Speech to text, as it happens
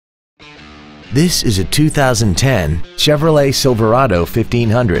This is a 2010 Chevrolet Silverado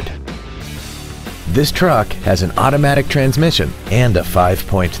 1500. This truck has an automatic transmission and a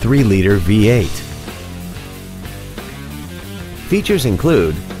 5.3-liter V8. Features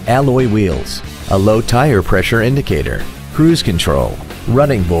include alloy wheels, a low tire pressure indicator, cruise control,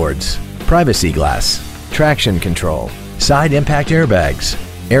 running boards, privacy glass, traction control, side impact airbags,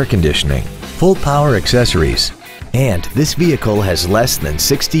 air conditioning, full power accessories, and this vehicle has less than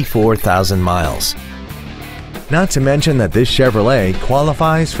 64,000 miles. Not to mention that this Chevrolet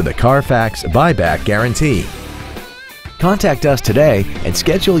qualifies for the Carfax buyback guarantee. Contact us today and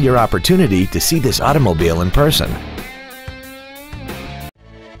schedule your opportunity to see this automobile in person.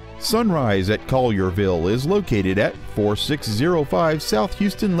 Sunrise at Collierville is located at 4605 South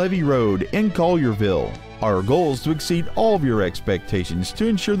Houston Levee Road in Collierville. Our goal is to exceed all of your expectations to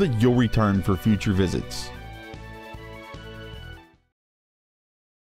ensure that you'll return for future visits.